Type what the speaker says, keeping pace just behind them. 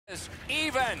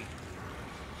Even.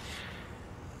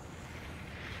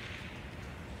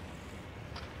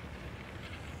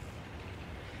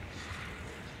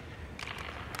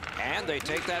 And they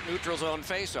take that neutral zone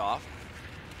face-off.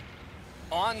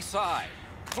 Onside.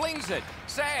 Flings it.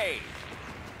 Save.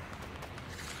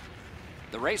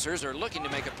 The Racers are looking to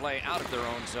make a play out of their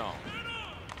own zone.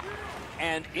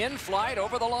 And in flight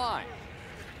over the line.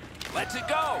 Lets it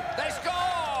go. They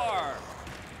score!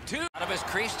 Two out of his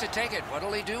crease to take it.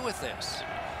 What'll he do with this?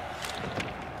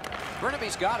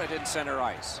 Burnaby's got it in center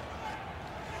ice.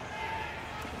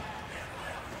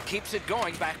 Keeps it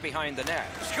going back behind the net.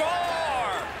 Score!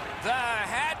 The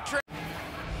hat trick.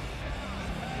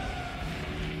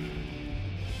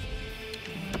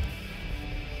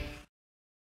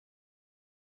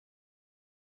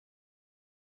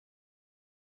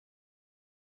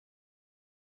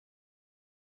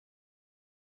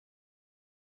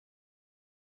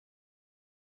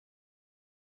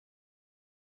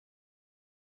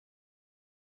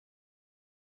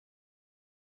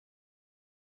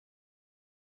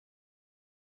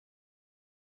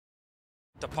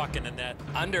 The puck in the net.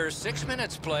 Under 6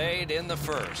 minutes played in the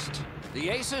first.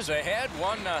 The Aces ahead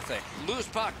 1-0. Loose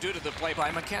puck due to the play by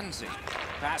McKenzie.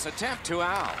 Pass attempt to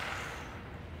Al.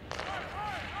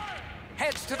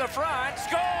 Heads to the front.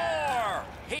 Score!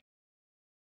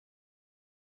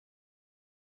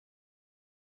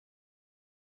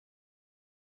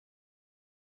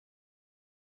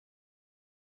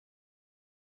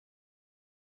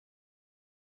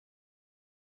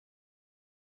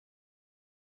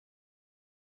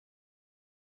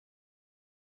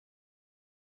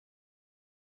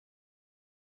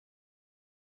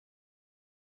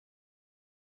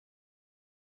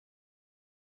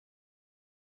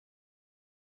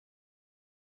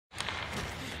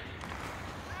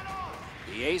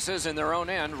 The Aces in their own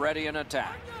end, ready in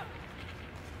attack.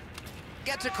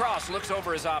 Gets across, looks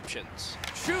over his options.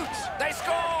 Shoots, they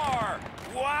score!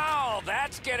 Wow,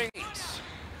 that's getting...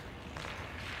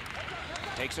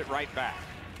 Takes it right back.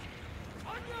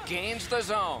 Gains the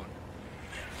zone.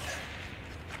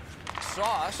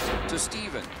 Sauce to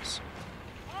Stevens.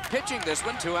 Pitching this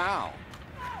one to Al.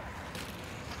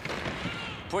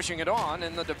 Pushing it on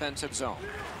in the defensive zone.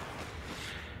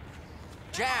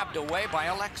 Jabbed away by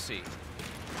Alexei.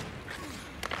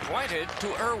 Pointed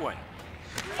to Irwin.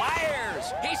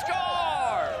 Fires! He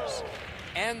scores!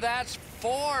 And that's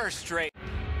 4 straight.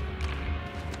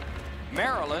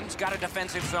 Maryland's got a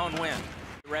defensive zone win.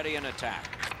 Ready in attack.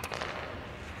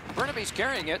 Burnaby's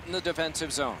carrying it in the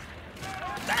defensive zone.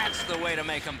 That's the way to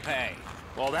make him pay.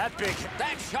 Well, that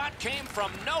shot came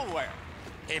from nowhere.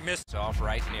 He missed Off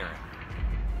right near it.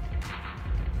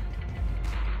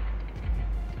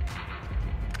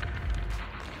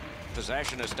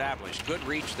 Possession established. Good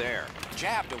reach there.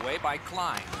 Jabbed away by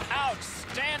Klein.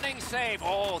 Outstanding save.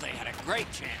 Oh, they had a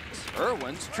great chance.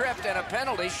 Irwin's tripped and a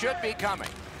penalty should be coming.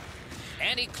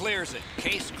 And he clears it.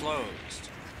 Case closed.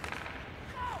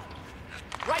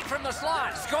 Right from the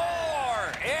slot.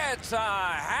 Score! It's a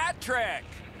hat trick.